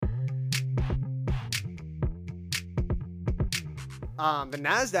The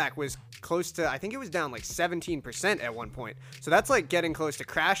NASDAQ was close to, I think it was down like 17% at one point. So that's like getting close to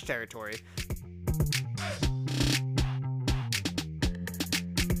crash territory.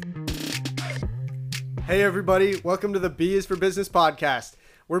 Hey everybody, welcome to the B is for Business podcast.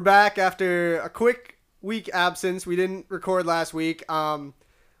 We're back after a quick week absence. We didn't record last week.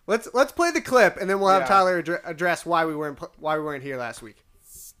 Let's play the clip and then we'll have Tyler address why we weren't here last week.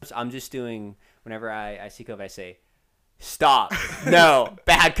 I'm just doing, whenever I see COVID, I say, stop, no,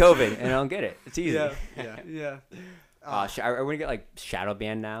 bad COVID, and I don't get it. It's easy. Yeah. Are we gonna get like shadow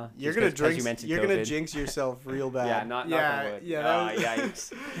banned now? You're gonna jinx yourself real bad. Yeah, not wood.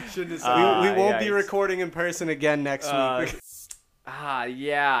 Yikes. Shouldn't have we won't be recording in person again next week.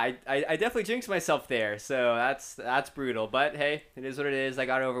 I definitely jinxed myself there, so that's brutal. But hey, it is what it is. I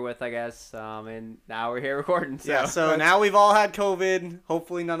got it over with, I guess. And now we're here recording. So now we've all had COVID.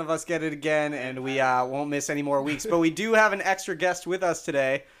 Hopefully none of us get it again, and we won't miss any more weeks. But we do have an extra guest with us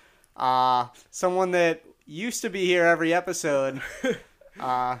today. Someone that used to be here every episode.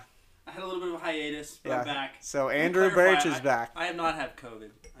 I had a little bit of a hiatus, but I'm back. So Andrew Birch is back. I have not had COVID.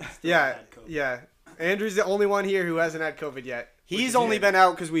 Yeah. Andrew's the only one here who hasn't had COVID yet. He's only been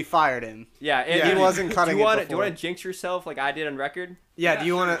out because we fired him. Yeah, he wasn't cutting it before. Do you want to jinx yourself like I did on record? Yeah, do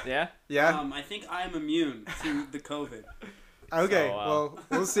you want to? Yeah? I think I am immune to the COVID. Okay, well,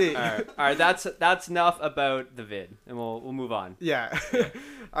 we'll see. All right, that's enough about the vid, and we'll move on. Yeah.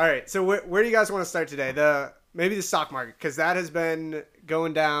 All right, so where do you guys want to start today? Maybe the stock market, because that has been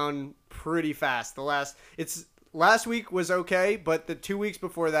going down pretty fast. Last week was okay, but the 2 weeks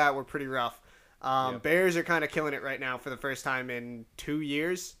before that were pretty rough. Bears are kind of killing it right now for the first time in 2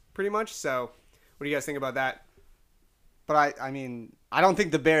 years, pretty much. So, what do you guys think about that? But I mean, I don't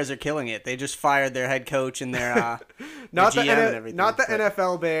think the Bears are killing it. They just fired their head coach and their not GM the and everything. Not the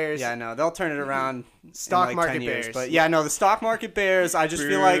NFL Bears. Yeah, no, they'll turn it around. Stock in like market 10 years. Bears. But yeah, no, the stock market Bears. I just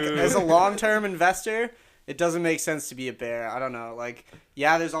feel like as a long-term investor, it doesn't make sense to be a bear. I don't know. Like,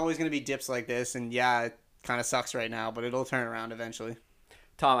 yeah, there's always going to be dips like this, and yeah, it kind of sucks right now, but it'll turn around eventually.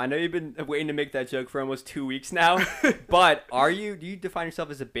 Tom, I know you've been waiting to make that joke for almost 2 weeks now, but do you define yourself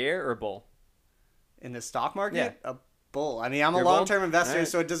as a bear or a bull? In the stock market? Yeah. A bull. I mean, I'm You're a long-term investor, right.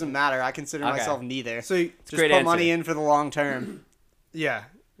 so it doesn't matter. I consider myself neither. So just put money in for the long term. Yeah.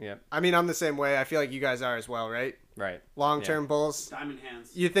 I mean, I'm the same way. I feel like you guys are as well, right? Right. Long-term bulls. Diamond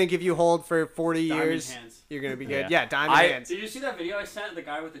hands. You think if you hold for 40 years, hands. You're going to be good? Yeah. Yeah, diamond hands. Did you see that video I sent? The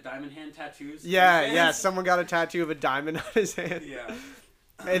guy with the diamond hand tattoos? Yeah. Someone got a tattoo of a diamond on his hand. Yeah.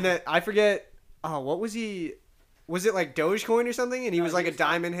 And then I forget, what was he? Was it like Dogecoin or something? And he was like a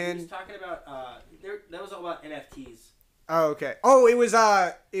diamond hand. He was talking about, that was all about NFTs. Oh, okay. Oh, it was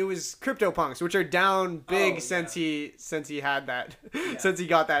CryptoPunks, which are down big since he had that, since he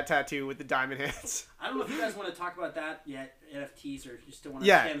got that tattoo with the diamond hands. I don't know if you guys want to talk about that yet, NFTs, or if you still want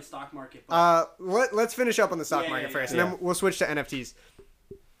to stay in the stock market. But... let's finish up on the stock market first, and then we'll switch to NFTs.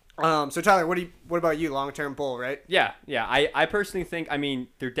 So Tyler, what about you? Long-term bull, right? Yeah. I personally think, I mean,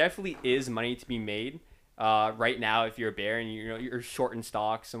 there definitely is money to be made right now if you're a bear and you're short in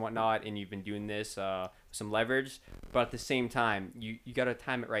stocks and whatnot, and you've been doing this some leverage, but at the same time, you got to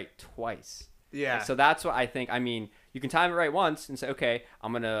time it right twice. Yeah. And so that's what I think. I mean, you can time it right once and say, okay,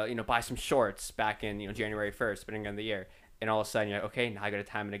 I'm gonna buy some shorts back in January 1st, beginning of the year. And all of a sudden, you're like, okay, now I got to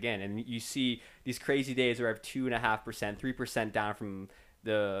time it again. And you see these crazy days where I have 2.5%, 3% down from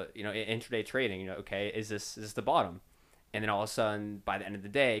the intraday trading. Okay, is this the bottom? And then all of a sudden, by the end of the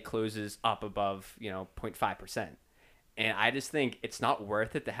day, it closes up above 0.5%. And I just think it's not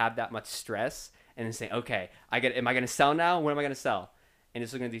worth it to have that much stress and then say, okay, am I going to sell now? When am I going to sell? And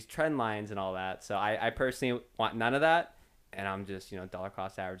just looking at these trend lines and all that. So I personally want none of that. And I'm just, dollar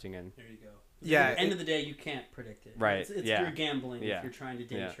cost averaging in. There you go. Yeah. At the end of the day, you can't predict it. Right. It's through gambling if you're trying to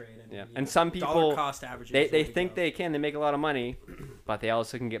day trade. And some people, dollar cost averaging. They think they make a lot of money, but they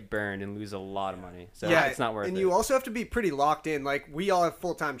also can get burned and lose a lot of money. So it's not worth it. And you also have to be pretty locked in. Like, we all have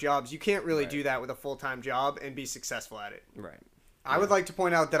full-time jobs. You can't really do that with a full-time job and be successful at it. Right. I would like to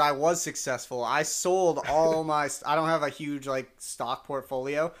point out that I was successful. I sold all my... I don't have a huge stock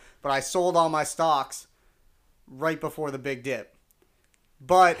portfolio, but I sold all my stocks right before the big dip.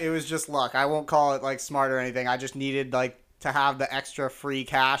 But it was just luck. I won't call it smart or anything. I just needed to have the extra free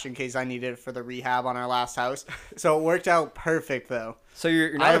cash in case I needed it for the rehab on our last house. So it worked out perfect though. So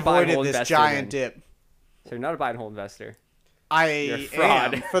you're not a buy and hold investor. I avoided this giant dip. So you're not a buy and hold investor. You're a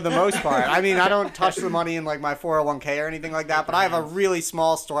fraud. Am, for the most part. I mean, I don't touch the money in my 401k or anything like that, but I have a really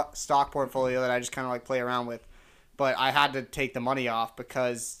small stock portfolio that I just kind of play around with. But I had to take the money off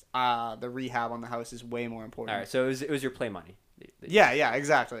because the rehab on the house is way more important. All right, so it was your play money. Yeah,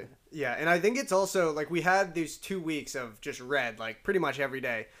 exactly. Yeah, and I think it's also like we had these 2 weeks of just red, like pretty much every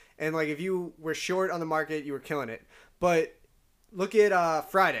day. And like if you were short on the market, you were killing it. But look at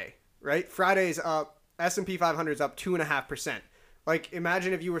Friday, right? Friday's up. S&P 500 is up 2.5%. Like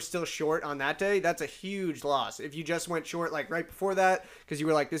imagine if you were still short on that day, that's a huge loss. If you just went short like right before that because you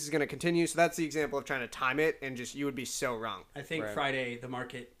were like this is going to continue. So that's the example of trying to time it and just you would be so wrong. I think Friday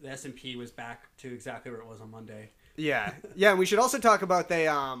the S&P was back to exactly where it was on Monday. Yeah. Yeah, and we should also talk about they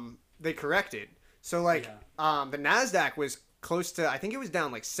corrected. So like the Nasdaq was close to I think it was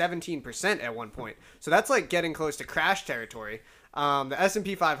down like 17% at one point. So that's like getting close to crash territory. The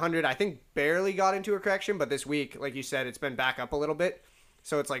S&P 500 I think barely got into a correction, but this week, like you said, it's been back up a little bit.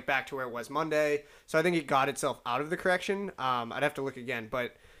 So it's like back to where it was Monday. So I think it got itself out of the correction. I'd have to look again,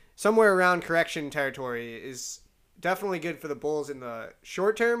 but somewhere around correction territory is definitely good for the bulls in the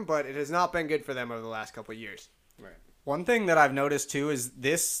short term, but it has not been good for them over the last couple of years. Right. One thing that I've noticed too is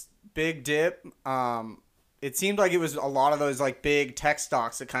this big dip. It seemed like it was a lot of those like big tech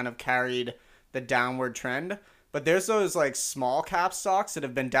stocks that kind of carried the downward trend. But there's those like small cap stocks that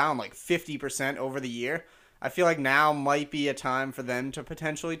have been down like 50% over the year. I feel like now might be a time for them to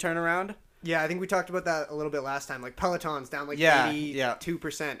potentially turn around. Yeah, I think we talked about that a little bit last time. Like Peloton's down like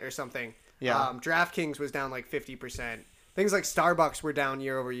 82% or something. Yeah. DraftKings was down like 50%. Things like Starbucks were down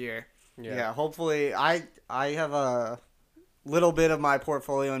year over year. Yeah, hopefully I have a little bit of my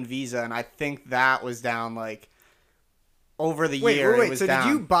portfolio in Visa, and I think that was down like over the year. Wait, it was so down.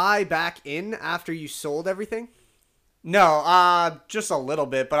 Did you buy back in after you sold everything? No, just a little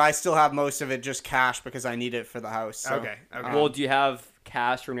bit, but I still have most of it just cash because I need it for the house. So, Okay. Well, do you have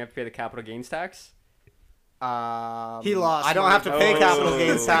cash when you have to pay the capital gains tax? He lost I don't money. have to pay capital Oh.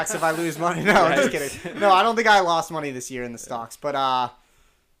 gains tax if I lose money. No, I'm just kidding. No, I don't think I lost money this year in the stocks, but I'm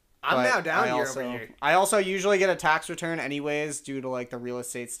but now down I year also, over year. I also usually get a tax return anyways due to like the real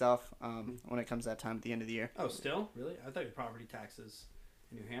estate stuff when it comes that time at the end of the year. Oh, still? Really? I thought your property taxes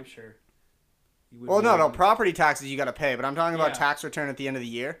in New Hampshire. Well, no, property taxes you got to pay, but I'm talking about Yeah. tax return at the end of the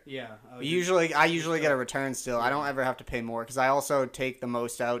year. Yeah. Oh, I usually get a return still. I don't ever have to pay more because I also take the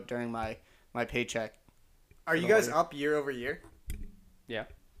most out during my paycheck. Are you guys up year over year? Yeah.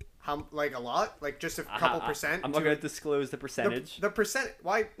 How like a lot? Like just a couple percent? I'm not going to disclose the percentage. The percent?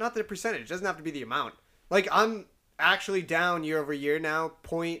 Why not the percentage? It doesn't have to be the amount. Like I'm actually down year over year now,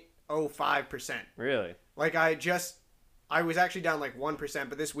 0.05%. Really? Like I was actually down like 1%,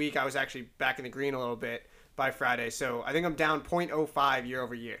 but this week I was actually back in the green a little bit by Friday. So I think I'm down 0.05 year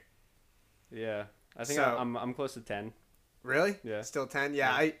over year. Yeah. I think So- I'm close to 10. Really? Yeah. Still 10?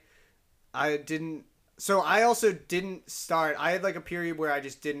 Yeah, I didn't. So I also didn't start. I had like a period where I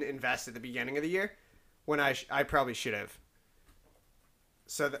just didn't invest at the beginning of the year when I probably should have.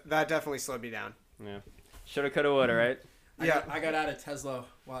 So that definitely slowed me down. Yeah. Shoulda, coulda, woulda, right? I got out of Tesla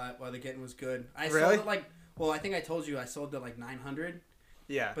while the getting was good. I Really? sold it I think I told you I sold it like 900,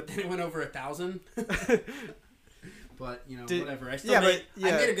 Yeah. but then it went over 1,000. But whatever. I still yeah, made, but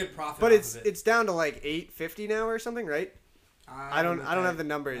yeah. I made a good profit. But off it's of it. it's down to like 850 now or something, right? I don't have the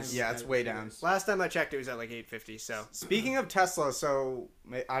numbers. Yeah, it's way down. Last time I checked, it was at like 850. So Speaking of Tesla, so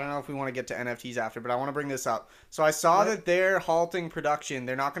I don't know if we want to get to NFTs after, but I want to bring this up. So I saw that they're halting production.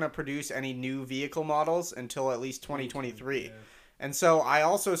 They're not going to produce any new vehicle models until at least 2023. Yeah. And so I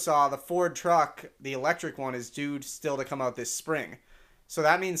also saw the Ford truck, the electric one, is due still to come out this spring. So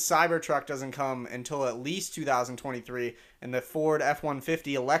that means Cybertruck doesn't come until at least 2023, and the Ford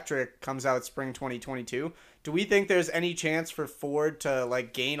F-150 electric comes out spring 2022. Do we think there's any chance for Ford to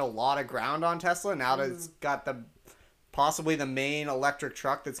like gain a lot of ground on Tesla now that it's got possibly the main electric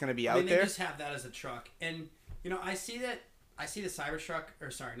truck that's going to be out They there? just have that as a truck, and I see the Cybertruck, or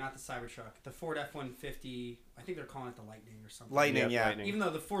sorry, not the Cybertruck, the Ford F-150. I think they're calling it the Lightning or something. Lightning, Yeah, yeah. Lightning. Even though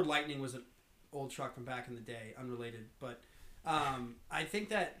the Ford Lightning was an old truck from back in the day, unrelated, but I think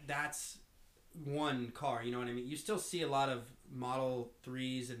that's one car. You know what I mean? You still see a lot of Model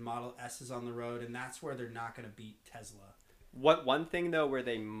 3s and Model S's on the road, and that's where they're not going to beat Tesla. One thing though where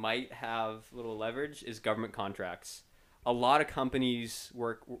they might have little leverage is government contracts. A lot of companies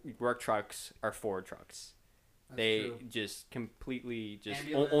work trucks are Ford trucks. That's They true. just completely just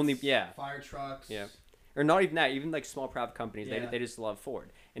Ambulance, only fire trucks. Yeah. Or not even that, even like small private companies, Yeah. they just love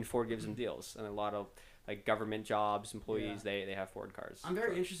Ford, and Ford gives them deals, and a lot of like government jobs, employees, they have Ford cars. I'm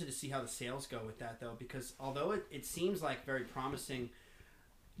very interested to see how the sales go with that, though, because although it seems like very promising,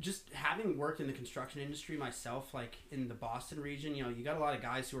 just having worked in the construction industry myself, like in the Boston region, you got a lot of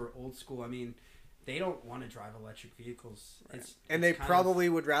guys who are old school. I mean, they don't want to drive electric vehicles. and It's they kind probably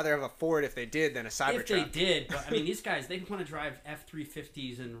would rather have a Ford if they did than a of, if they Cybertruck. did, but I mean, these guys, they want to drive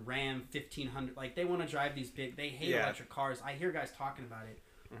F-350s and Ram 1500. Like, they want to drive these big, they hate Yeah. electric cars. I hear guys talking about it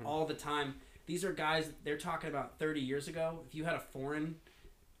all the time. These are guys, they're talking about 30 years ago. If you had a foreign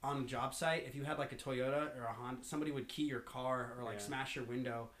on a job site, if you had like a Toyota or a Honda, somebody would key your car or like smash your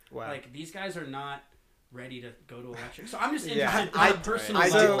window. Wow. Like these guys are not ready to go to electric. So I'm just Yeah, interested on a personal I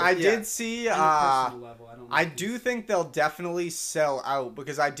level. did see. On a personal level, I don't know I if do these- think they'll definitely sell out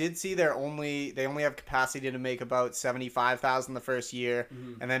because I did see they only have capacity to make about 75,000 the first year,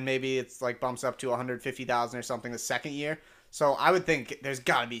 and then maybe it's like bumps up to 150,000 or something the second year. So I would think there's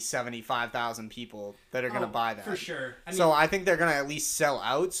got to be 75,000 people that are going to buy that. for sure. I mean, So I think they're going to at least sell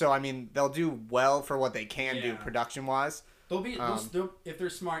out. So I mean, they'll do well for what they can do Yeah. production wise. they'll be if they're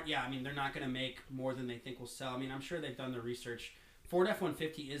smart. Yeah, I mean they're not going to make more than they think will sell. I mean I'm sure they've done their research. Ford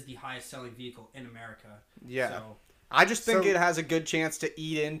F-150 is the highest selling vehicle in America. Yeah. So, I just think So- it has a good chance to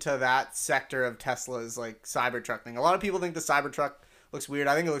eat into that sector of Tesla's like Cybertruck thing. A lot of people think the Cybertruck looks weird.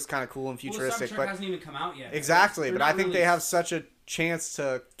 I think it looks kind of cool and futuristic, Cybertruck but hasn't even come out yet. exactly. They're But I not think really they have such a chance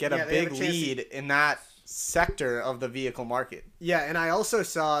to get Yeah, a they have big a chance to- lead in that sector of the vehicle market. Yeah, and I also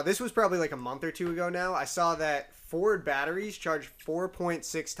saw, this was probably like a month or two ago now, I saw that Ford batteries charge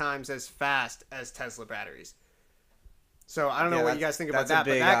 4.6 times as fast as Tesla batteries. So I don't know Yeah, what you guys think about that's a that,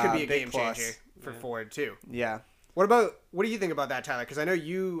 big, but that could be a big game plus. changer for Ford too. Yeah. What do you think about that, Tyler? Because I know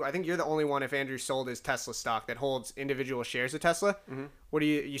I think you're the only one, if Andrew sold his Tesla stock, that holds individual shares of Tesla. Mhm. What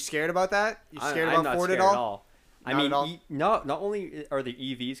you scared about that? You scared I'm about not Ford scared at all? I Not mean, at all? not only are the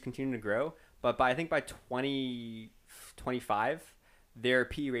EVs continuing to grow, but I think by 2025, their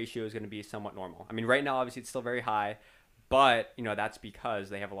P ratio is going to be somewhat normal. I mean, right now, obviously, it's still very high, but that's because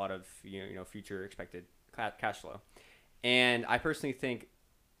they have a lot of future expected cash flow. And I personally think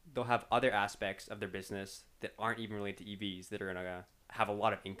they'll have other aspects of their business that aren't even related to EVs that are going to have a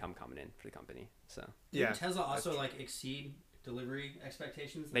lot of income coming in for the company. So Yeah, Did Tesla also like exceed delivery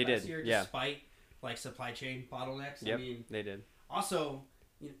expectations They last did, year yeah. despite like supply chain bottlenecks? Yep. I mean, they did. also,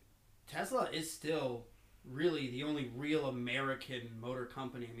 Tesla is still really the only real American motor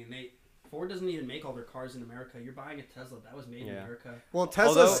company. I mean, Ford doesn't even make all their cars in America. You're buying a Tesla that was made in Yeah. America. Well,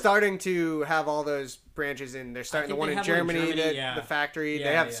 Tesla's Although- starting to have all those branches in. They're starting the think one they in have one in Germany, Germany, the, yeah. the factory. Yeah,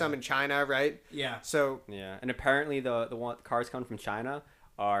 they have yeah. some in China, right? Yeah. So Yeah, and apparently the cars coming from China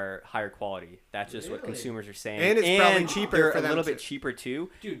are higher quality. That's just what Really? consumers are saying. And it's probably cheaper they're for a them little to- bit cheaper too.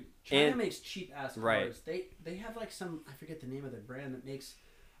 Dude, China And- makes cheap ass cars. Right. They have like some, I forget the name of their brand that makes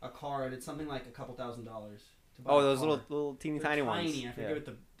a car and it's something like a couple $1,000s to buy Oh, a those car. little teeny They're tiny ones. I forget Yeah. what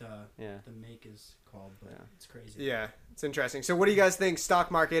Yeah. the make is called, but Yeah. it's crazy. yeah, it's interesting. So what do you guys think stock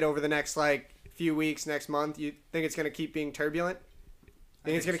market over the next few weeks, next month? You think it's going to keep being turbulent?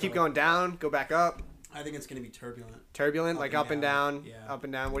 Think it's going to keep going down, go back up? I think it's going to be turbulent. Turbulent, Up like and up and down. down, Yeah. up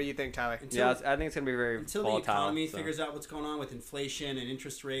and down. What do you think, Tyler? Until, I think it's gonna be very until volatile. the economy so. figures out what's going on with inflation and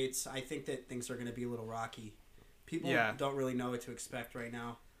interest rates, I think that things are going to be a little rocky. People Yeah. don't really know what to expect right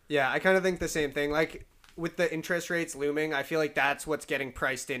now. Yeah, I kind of think the same thing. Like with the interest rates looming, I feel like that's what's getting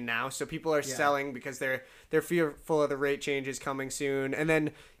priced in now. So people are selling because they're fearful of the rate changes coming soon. And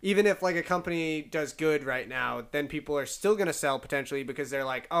then even if like a company does good right now, then people are still going to sell potentially because they're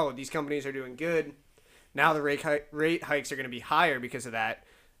like, "Oh, these companies are doing good. Now the rate hikes are going to be higher because of that."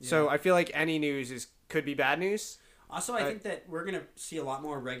 So I feel like any news could be bad news. Also, I think that we're going to see a lot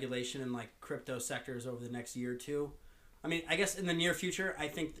more regulation in like crypto sectors over the next year or two. I mean, I guess in the near future, I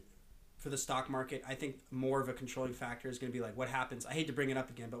think for the stock market, I think more of a controlling factor is going to be like what happens. I hate to bring it up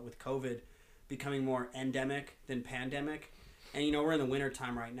again, but with COVID becoming more endemic than pandemic. And, we're in the winter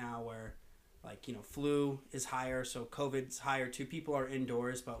time right now where like, flu is higher. So COVID's higher too. People are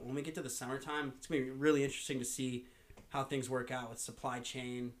indoors. But when we get to the summertime, it's going to be really interesting to see how things work out with supply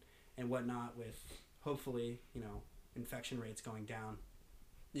chain and whatnot with hopefully, infection rates going down.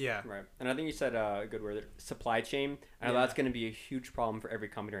 Yeah. Right, and I think you said a good word, supply chain. I know that's going to be a huge problem for every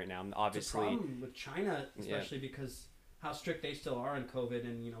company right now. And It's a obviously, problem with China, especially because how strict they still are on COVID,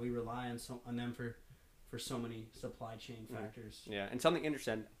 and we rely on them for so many supply chain factors. yeah, and something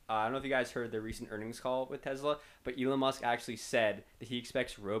interesting. I don't know if you guys heard the recent earnings call with Tesla, but Elon Musk actually said that he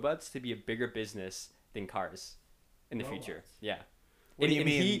expects robots to be a bigger business than cars in the future. Robots? Yeah. What do you And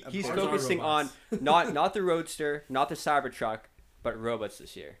mean? He's Cars are focusing on robots. not the Roadster, not the Cybertruck, but robots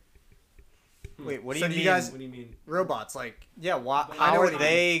this year. Wait, what do So you do mean? you guys- What do you mean? Robots, like Yeah, I how know are what you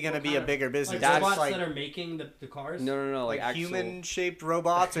they mean. going to What be kind a of- bigger business? Like That's robots like that are making the cars? No, like actual human-shaped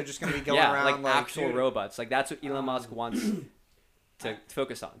robots are just going to be going yeah, around like actual dude, robots. Like that's what Elon Musk wants to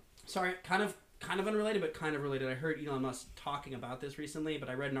focus on. Sorry, kind of unrelated, but kind of related. I heard Elon Musk talking about this recently, but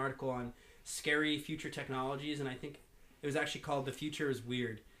I read an article on scary future technologies, and I think it was actually called "The Future Is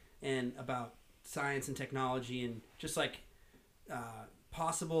Weird," and about science and technology, and just like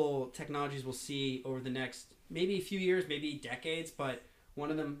possible technologies we'll see over the next maybe a few years, maybe decades. But One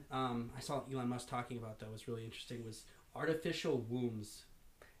of them, I saw Elon Musk talking about that was really interesting. Was artificial wombs.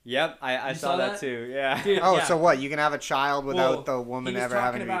 Yep, I You saw saw that that? too. Yeah. Dude, Oh, yeah. so what? You can have a child without the Well, woman he was ever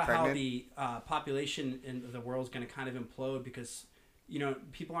having talking to be about how pregnant? the population in the world is going to kind of implode because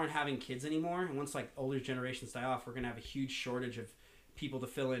people aren't having kids anymore, and once like older generations die off, we're going to have a huge shortage of people to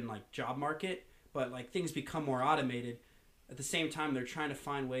fill in like job market. But like things become more automated. At the same time, they're trying to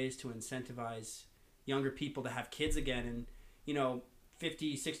find ways to incentivize younger people to have kids again. And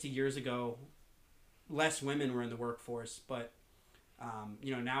 50, 60 years ago, less women were in the workforce, but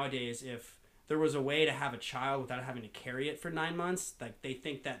nowadays, if there was a way to have a child without having to carry it for 9 months, like they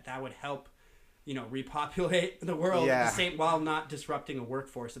think that would help, repopulate the world Yeah. at the same while not disrupting a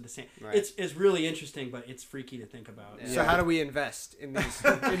workforce at the same. Right. It's really interesting, but it's freaky to think about. Yeah. So how do we invest in these?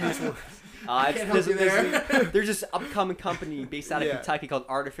 In these It's- can't help you there's this upcoming company based out of Yeah. Kentucky called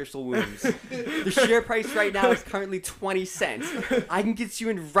Artificial Wombs. The share price right now is currently 20 cents. I can get you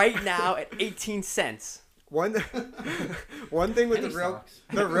in right now at 18 cents. one thing with Penny the stocks.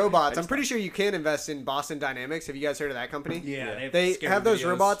 robots, I'm pretty sure you can invest in Boston Dynamics. Have you guys heard of that company? Yeah, They scary have those videos.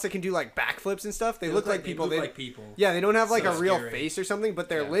 robots that can do like backflips and stuff. They look like people. They They look like people. Yeah, they don't have like So a real scary. face or something, but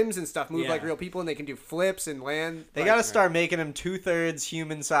their Yeah. limbs and stuff move Yeah. like real people, and they can do flips and land. They like, got to start making them 2/3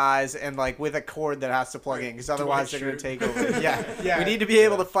 human size and like with a cord that has to plug in because otherwise they're going to shirt. take over. Yeah, Yeah. We need to be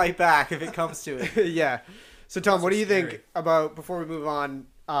able to fight back if it comes to it. yeah. So Tom, That's what do you scary. think about before we move on?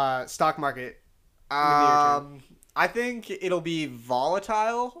 Stock market. in the near term? I think it'll be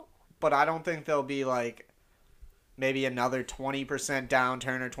volatile, but I don't think there'll be like maybe another 20%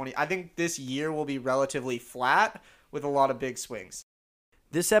 downturn or 20. I think this year will be relatively flat with a lot of big swings.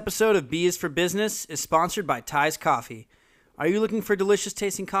 This episode of B is for Business is sponsored by Ty's Coffee. Are you looking for delicious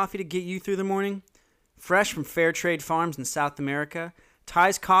tasting coffee to get you through the morning? Fresh from fair trade farms in South America,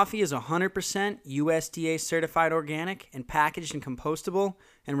 Ty's Coffee is 100% USDA certified organic and packaged in compostable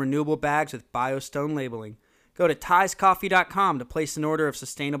and renewable bags with BioStone labeling. Go to tyscoffee.com to place an order of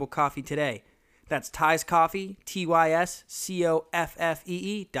sustainable coffee today. That's Ty's Coffee,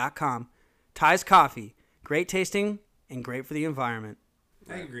 TYSCOFFEE.com. Ty's Coffee, great tasting and great for the environment.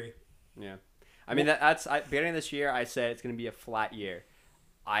 I agree. Yeah. I mean, that's beginning of this year, I said it's going to be a flat year.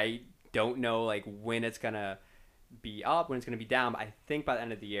 I don't know like when it's going to be up, when it's going to be down, but I think by the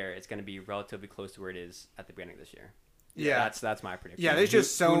end of the year, it's going to be relatively close to where it is at the beginning of this year. Yeah. That's my prediction. Yeah, there's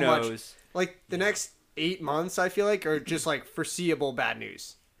just so Who much. knows? Like the next 8 months, I feel like, are just like foreseeable bad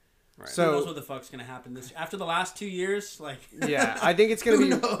news. Right. Who knows So what the fuck's gonna happen this after the last 2 years? Like, yeah, I think it's gonna who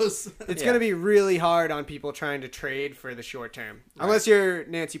be knows? it's Yeah. gonna be really hard on people trying to trade for the short term, unless you're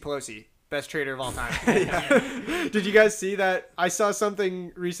Nancy Pelosi, best trader of all time. Did you guys see that? I saw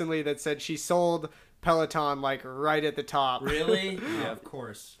something recently that said she sold Peloton like right at the top. Really? Yeah, of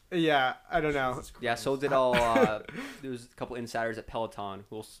course. Yeah, I don't know. Jesus Yeah, Christ. so did all. There was a couple insiders at Peloton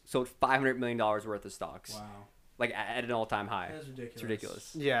who sold $500 million worth of stocks, Wow, like at an all-time high. that's ridiculous. It's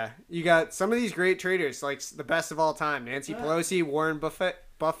ridiculous. Yeah, you got some of these great traders, like the best of all time: Nancy Pelosi, Warren Buffett.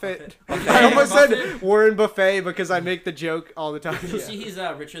 Buffett. I almost Buffett. said Warren Buffet because I make the joke all the time. Did you see he's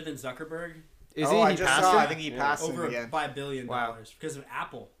richer than Zuckerberg? Is oh, he? I He just passed saw. him? I think he passed him Over again. by $1 billion Wow. because of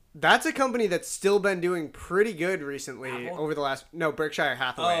Apple. That's a company that's still been doing pretty good recently Apple? over the last. No, Berkshire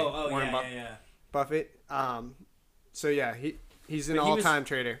Hathaway. Warren Yeah. Buffett. So yeah, he's an But he was- all-time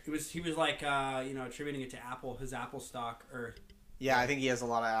trader. He was like attributing it to Apple, his Apple stock, or Yeah, I think he has a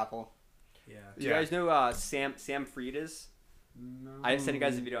lot of Apple. yeah. Do you guys know Sam Friedis? No. I sent you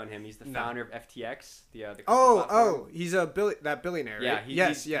guys a video on him. He's the No. founder of FTX. The crypto Oh, platform. he's that billionaire. Yeah, Right?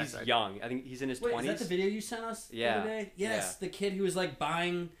 he's yes. He's young. I think he's in his Wait, 20s. is that the video you sent us the Yeah. other day? Yes, Yeah. the kid who was like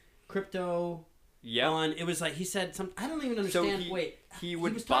buying crypto Yep. on. It was like he said some. I don't even So understand. Wait, he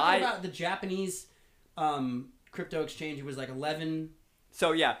would was buy. talking about the Japanese crypto exchange. It was like 11.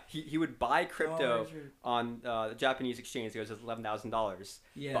 So yeah, he would buy crypto Oh, on the Japanese exchange. It was $11,000.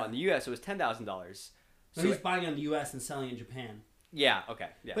 Yeah. But in the U.S. it was $10,000. So he's buying on the U.S. and selling in Japan. Yeah. Okay.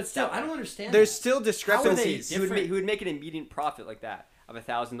 Yeah. But still, that I way. don't understand. There's that. still How are they discrepancies. different? He would make an immediate profit like that of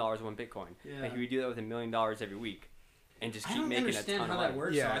 $1,000 on Bitcoin. Yeah. Like he would do that with $1 million every week, and just I keep don't making a understand ton how of that money.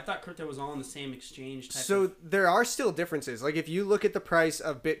 works. Yeah. So I thought crypto was all in the same exchange type. So of, there are still differences. Like if you look at the price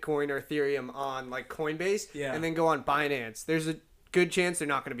of Bitcoin or Ethereum on like Coinbase, Yeah. and then go on Binance, there's a good chance they're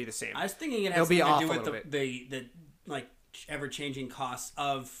not going to be the same. I was thinking it It'll has be something to off do a with little the like ever changing costs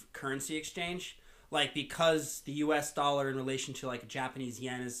of currency exchange. Like because the U.S. dollar in relation to like Japanese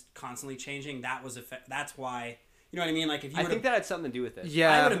yen is constantly changing. That's why. You know what I mean? Like if you I were think to, that had something to do with it. Yeah,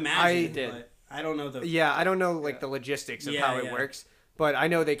 I would imagine, I did. but I don't know the. Yeah, I don't know like the logistics of Yeah, how it yeah. works, but I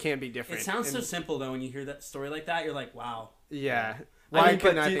know they can be different. It sounds so And- simple though when you hear that story like that. You're like, wow. Yeah, Why I mean,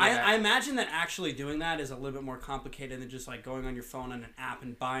 couldn't but I do- think of that? I imagine that actually doing that is a little bit more complicated than just like going on your phone on an app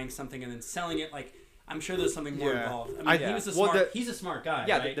and buying something and then selling it. Like, I'm sure there's something more Yeah. involved. I mean, Yeah. he was a Well, smart. He's a smart guy.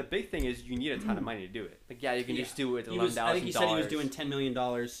 Yeah, right? the big thing is you need a ton of money to do it. Like, yeah, you can just do it with He was, I think he said he was doing $10 million.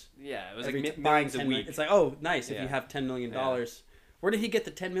 Yeah, it was every like buying millions 10 a million. week. It's like, oh, nice if Yeah. you have $10 million. Where did he get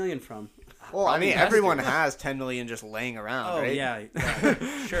the $10 million from? Well, I mean, investors. everyone has 10 million just laying around, Oh right?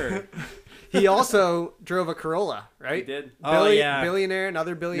 yeah, sure. He also drove a Corolla, right? You did. Oh, yeah. Billionaire,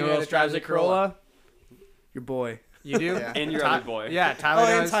 another You know billionaire who that else drives a Corolla? Your boy. You do? Yeah. And your Ty- other boy. Yeah, Tyler Oh,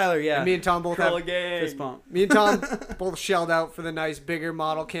 does. and Tyler, yeah. And me and Tom both Corolla have. gang. Fist bump. Me and Tom both shelled out for the nice, bigger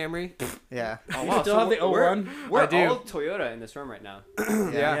model Camry. Yeah. Oh, You wow. still have the we're- 01? We're I do. all Toyota in this room right now.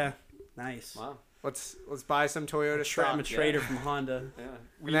 Yeah. Nice. Wow. Let's buy some Toyota I'm a stock, trader from Honda. Yeah.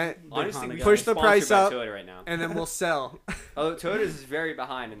 And then Honestly, Honda we guy. should Push be the sponsored price by up. Toyota right now. and then we'll sell. Oh, Toyota is very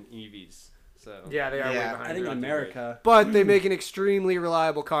behind in EVs. So Yeah, they are Yeah. way I behind. think in They're not doing America. But they make an extremely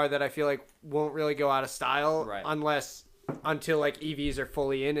reliable car that I feel like won't really go out of style Right. until like EVs are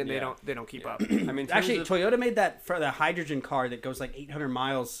fully in and Yeah. they don't keep Yeah. up. I mean, in terms Actually, of- Toyota made that for the hydrogen car that goes like 800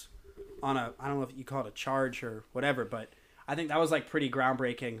 miles on a, I don't know if you call it a charge or whatever, but I think that was like pretty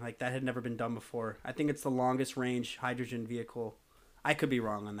groundbreaking. Like that had never been done before. I think it's the longest range hydrogen vehicle. I could be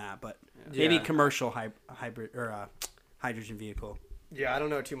wrong on that, but maybe Yeah. commercial hybrid or hydrogen vehicle. Yeah, I don't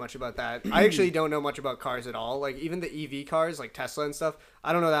know too much about that. I actually don't know much about cars at all. Like even the EV cars, like Tesla and stuff,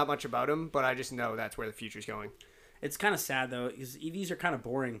 I don't know that much about them, but I just know that's where the future's going. It's kind of sad though, because EVs are kind of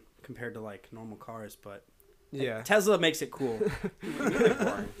boring compared to like normal cars, but Yeah. Tesla makes it cool.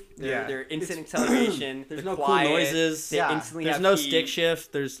 boring. Yeah. They're instant acceleration. There's they're no quiet, cool noises. They Yeah. instantly There's have no heat. stick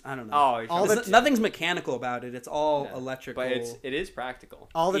shift. There's I don't know. Oh, All there's the Nothing's mechanical about it. It's all Yeah. electrical. but it is practical.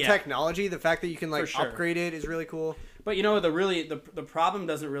 All the Yeah. technology, the fact that you can like For sure. upgrade it is really cool. But you know the problem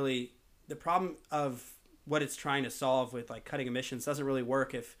doesn't really the problem of what it's trying to solve with like cutting emissions doesn't really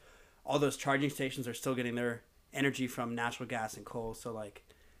work if all those charging stations are still getting their energy from natural gas and coal. So like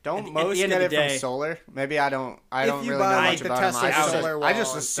Don't At the most end of get the it day- from solar? Maybe I don't If really you know buy, much like, the about them. Tesla solar I just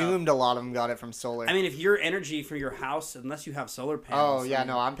wall and stuff. assumed a lot of them got it from solar. I mean, if your energy for your house, unless you have solar oh panels. yeah, I mean,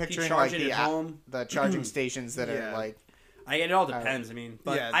 no, I'm if you picturing charge like it the at home. the charging stations that Yeah. are like It all depends. I mean,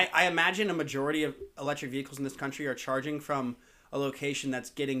 but Yeah. I imagine a majority of electric vehicles in this country are charging from a location that's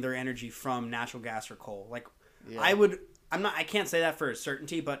getting their energy from natural gas or coal. Like, Yeah. I can't say that for a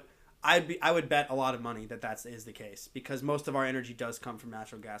certainty, but I would bet a lot of money that is the case because most of our energy does come from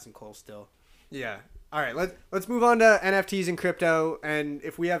natural gas and coal still. Yeah. All right, let's move on to NFTs and crypto, and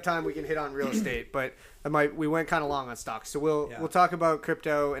if we have time, we can hit on real estate. But we went kind of long on stocks, so we'll talk about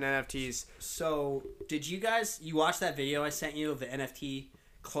crypto and NFTs. So, did you watch that video I sent you of the NFT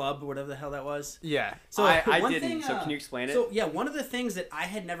club, whatever the hell that was? Yeah. So I one didn't. thing, So can you explain it? So yeah, one of the things that I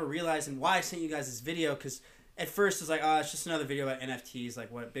had never realized and why I sent you guys this video, because at first it's like, oh, it's just another video about NFTs,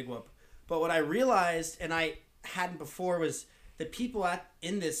 like what big whoop. But what I realized, and I hadn't before, was the people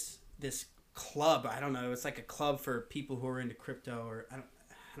in this club. I don't know. It's like a club for people who are into crypto, or I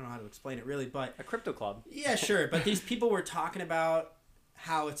don't know how to explain it really, but A crypto club. yeah, sure. But these people were talking about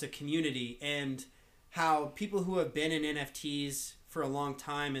how it's a community and how people who have been in NFTs for a long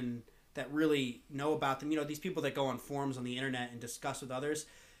time and that really know about them, these people that go on forums on the internet and discuss with others,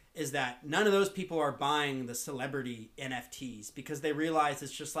 is that none of those people are buying the celebrity NFTs because they realize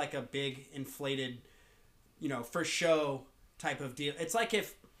it's just like a big inflated, for show type of deal. It's like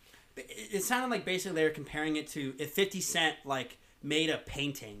if it sounded like basically they were comparing it to if 50 Cent like made a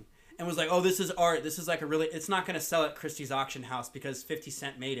painting and was like, oh, this is art. This is like it's not going to sell at Christie's auction house because 50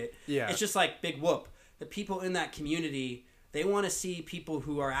 Cent made it. Yeah. It's just like big whoop. The people in that community, they want to see people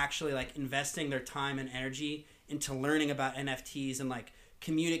who are actually like investing their time and energy into learning about NFTs and like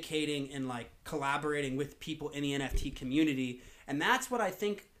communicating and like collaborating with people in the NFT community. And that's what I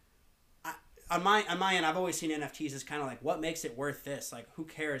think on my end, I've always seen NFTs as kind of like what makes it worth this? Like who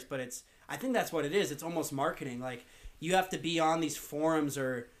cares? But I think that's what it is. It's almost marketing. Like you have to be on these forums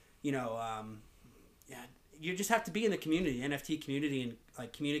or, you just have to be in the community, NFT community, and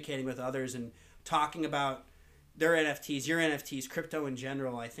like communicating with others and talking about their NFTs, your NFTs, crypto in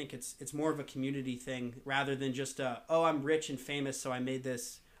general. I think it's more of a community thing rather than just I'm rich and famous, so I made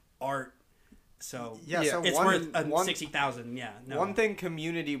this art. So Yeah, so it's one- worth one- 60,000. Yeah, no. One thing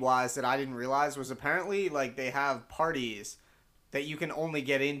community wise that I didn't realize was apparently like they have parties that you can only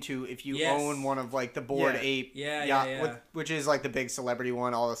get into if you Yes. own one of like the Bored Yeah. Ape Yeah, yacht, yeah. which is like the big celebrity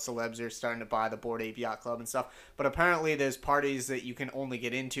one. All the celebs are starting to buy the Bored Ape Yacht Club and stuff. But apparently there's parties that you can only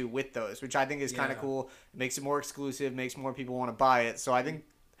get into with those, which I think is kind of Yeah. cool. It makes it more exclusive, makes more people want to buy it. So I think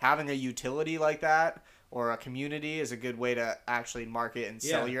having a utility like that or a community is a good way to actually market and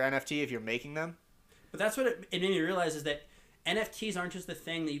sell Yeah. your NFT if you're making them. But that's what it made me realize is that NFTs aren't just the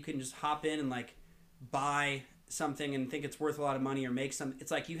thing that you can just hop in and like buy something and think it's worth a lot of money or make some.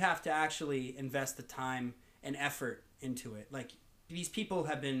 It's like you have to actually invest the time and effort into it. Like these people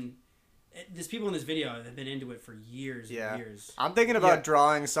have been. There's people in this video that have been into it for years and years. I'm thinking about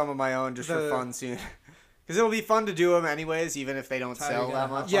drawing some of my own just for fun soon. Because it'll be fun to do them anyways, even if they don't sell that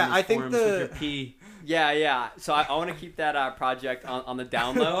much. Yeah, I think Yeah. So I want to keep that project on the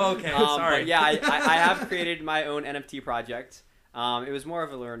down low. Oh, okay, sorry. But yeah, I have created my own NFT project. It was more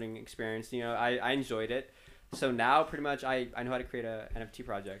of a learning experience. You know, I enjoyed it. So now, pretty much, I know how to create a NFT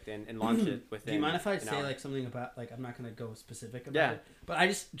project and launch it within. Do you mind if I say hour. like something about like I'm not gonna go specific about it, but I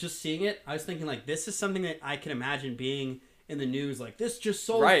just seeing it, I was thinking like this is something that I can imagine being in the news, like this just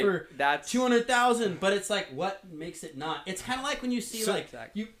sold for that's 200,000, but it's like what makes it not? It's kind of like when you see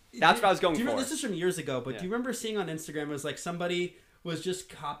you. That's what I was going for. This is from years ago, but do you remember seeing on Instagram? It was like somebody was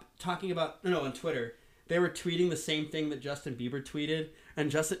just talking about on Twitter. They were tweeting the same thing that Justin Bieber tweeted,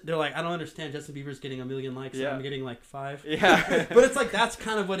 and they're like, I don't understand. Justin Bieber's getting 1 million likes, and I'm getting like 5. Yeah, but it's like that's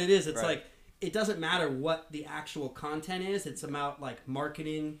kind of what it is. It's like it doesn't matter what the actual content is. It's about like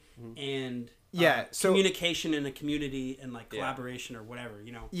marketing and communication in the community and like collaboration or whatever,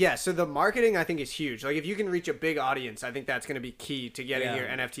 Yeah, so the marketing I think is huge. Like if you can reach a big audience, I think that's going to be key to getting your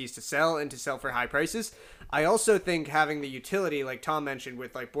NFTs to sell and to sell for high prices. I also think having the utility, like Tom mentioned,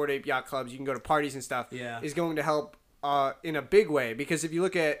 with like Bored Ape Yacht Clubs, you can go to parties and stuff, is going to help in a big way. Because if you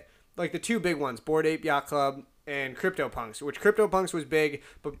look at like the two big ones, Bored Ape Yacht Club and CryptoPunks, which CryptoPunks was big,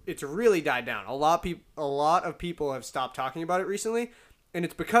 but it's really died down. A lot of people have stopped talking about it recently. And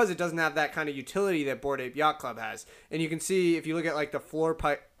it's because it doesn't have that kind of utility that Bored Ape Yacht Club has. And you can see if you look at like the floor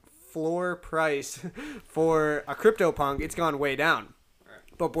price for a CryptoPunk, it's gone way down.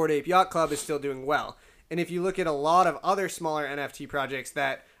 But Bored Ape Yacht Club is still doing well. And if you look at a lot of other smaller NFT projects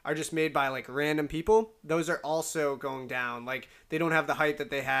that are just made by like random people, those are also going down. Like they don't have the hype that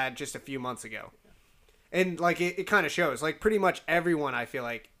they had just a few months ago. And like it kind of shows. Like pretty much everyone I feel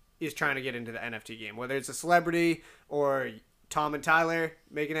like is trying to get into the NFT game, whether it's a celebrity or Tom and Tyler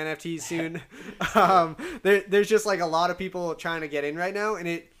making NFTs soon. There's just like a lot of people trying to get in right now,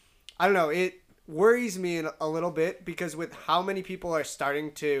 and I don't know, it worries me a little bit because with how many people are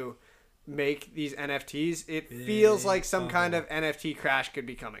starting to make these NFTs, it feels like some kind of NFT crash could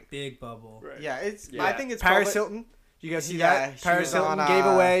be coming. Big bubble. Right. Yeah, I think it's Paris Hilton. You guys see that? Paris Hilton gave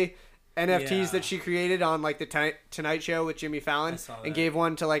away NFTs that she created on like the Tonight Show with Jimmy Fallon and gave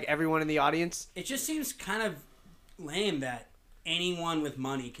one to like everyone in the audience. It just seems kind of lame that anyone with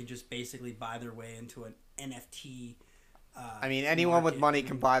money can just basically buy their way into an NFT. I mean, anyone with money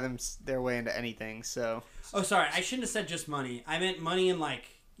can buy their way into anything. So. Oh, sorry, I shouldn't have said just money. I meant money in like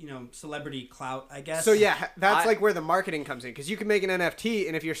celebrity clout, I guess. So yeah, that's like where the marketing comes in, because you can make an NFT,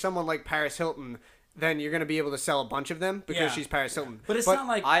 and if you're someone like Paris Hilton, then you're going to be able to sell a bunch of them because she's Paris Hilton. But it's not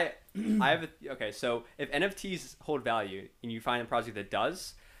like I have okay. So if NFTs hold value and you find a project that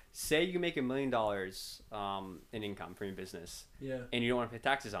does. Say you make $1 million in income from your business, and you don't want to pay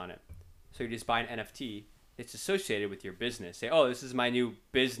taxes on it, so you just buy an NFT. It's associated with your business. Say, oh, this is my new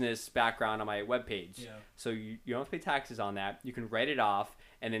business background on my webpage. Yeah. So you don't have to pay taxes on that. You can write it off,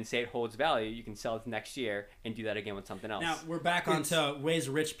 and then say it holds value. You can sell it next year and do that again with something else. Now we're back onto ways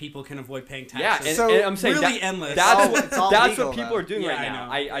rich people can avoid paying taxes. Yeah, and I'm saying really endless. That's what legal, people are doing right now.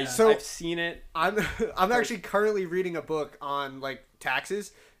 I've seen it. I'm actually currently reading a book on like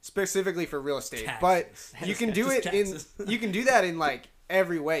taxes. Specifically for real estate, but you can do it you can do that in like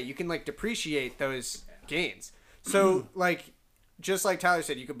every way. You can like depreciate those gains. So like, just like Tyler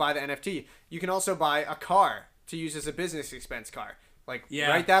said, you could buy the NFT. You can also buy a car to use as a business expense car. Like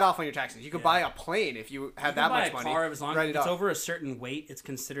write that off on your taxes. You could buy a plane if you had that much money. Car, as long as it's over a certain weight, it's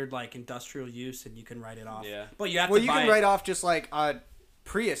considered like industrial use, and you can write it off. Yeah, but you have you can write off just like a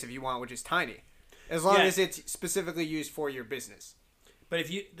Prius if you want, which is tiny, as long as it's specifically used for your business. But if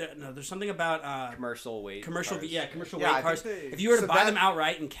you there's something about commercial weight weight Yeah, cars. If you were to buy them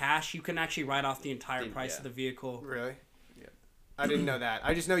outright in cash, you can actually write off the entire price of the vehicle. Really? Yeah. I didn't know that.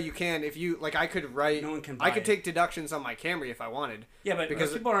 I just know you can. If you like, I could write. No one can. I could take deductions on my Camry if I wanted. Yeah, but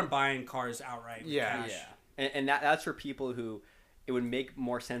because people aren't buying cars outright. Yeah, cash. And that's for people who it would make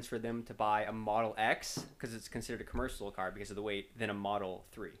more sense for them to buy a Model X because it's considered a commercial car because of the weight than a Model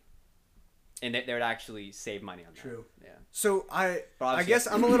 3. And they would actually save money on that. True. Yeah. So I guess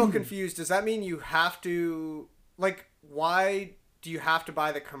I'm a little confused. Does that mean you have to like? Why do you have to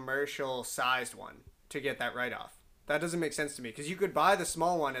buy the commercial sized one to get that write off? That doesn't make sense to me because you could buy the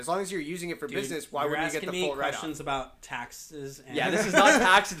small one as long as you're using it for business. Why wouldn't you get the full write off? Questions about taxes. And this is not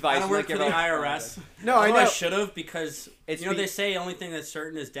tax advice. I don't work for the IRS. No, I know. I should have because they say the only thing that's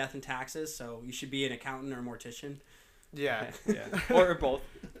certain is death and taxes. So you should be an accountant or a mortician. Yeah. Yeah. Or both.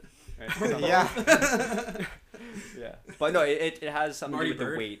 Right? So- Yeah. Yeah. But no, it has something Marty to do with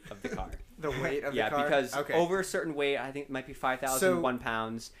Bird? the weight of the car. The weight of Yeah, the car. because okay. over a certain weight, I think it might be 5,001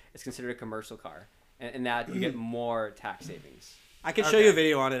 pounds, it's considered a commercial car. And that you get more tax savings. I can show Okay. you a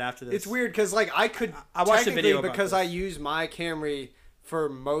video on it after this. It's weird because like I could I watched a technically, video about because this. I use my Camry for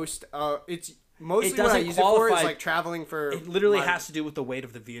most. It's mostly what I doesn't use it for is qualify- like traveling for. It literally my- has to do with the weight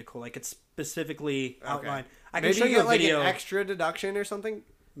of the vehicle. Like it's specifically outlined. I can Maybe show you you a get like video. an extra deduction or something.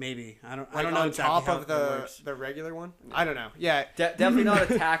 Maybe I don't Like know on exactly top how of it the works. regular one. I don't know. Yeah. Definitely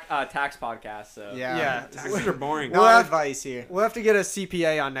not a tax podcast. So Yeah. Taxes are boring. We'll Not have- advice here. We'll have to get a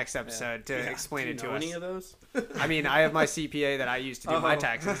CPA on next episode to Yeah. explain Do it you to know us. any of those? I mean, I have my CPA that I use to do my Oh.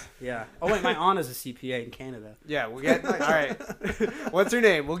 taxes. Yeah. Oh wait, my aunt is a CPA in Canada. Yeah, we'll get. All right. What's her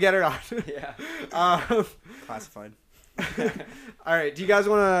name? We'll get her on. Yeah. Classified. All right. Do you guys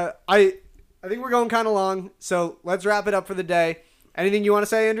want to? I think we're going kind of long, so let's wrap it up for the day. Anything you want to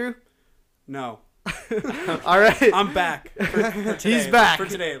say, Andrew? No, All right. I'm back. For today, He's back. for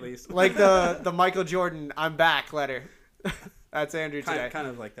today at least. Like the Michael Jordan "I'm back" letter. That's Andrew today. Kind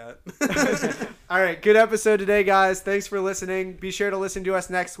of like that. All right, good episode today, guys. Thanks for listening. Be sure to listen to us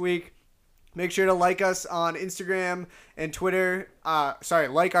next week. Make sure to like us on Instagram and Twitter.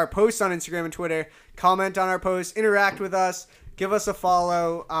 Like our posts on Instagram and Twitter. Comment on our posts. Interact with us. Give us a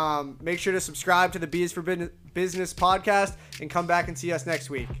follow. Make sure to subscribe to the B is for Business podcast and come back and see us next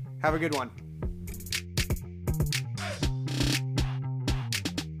week. Have a good one.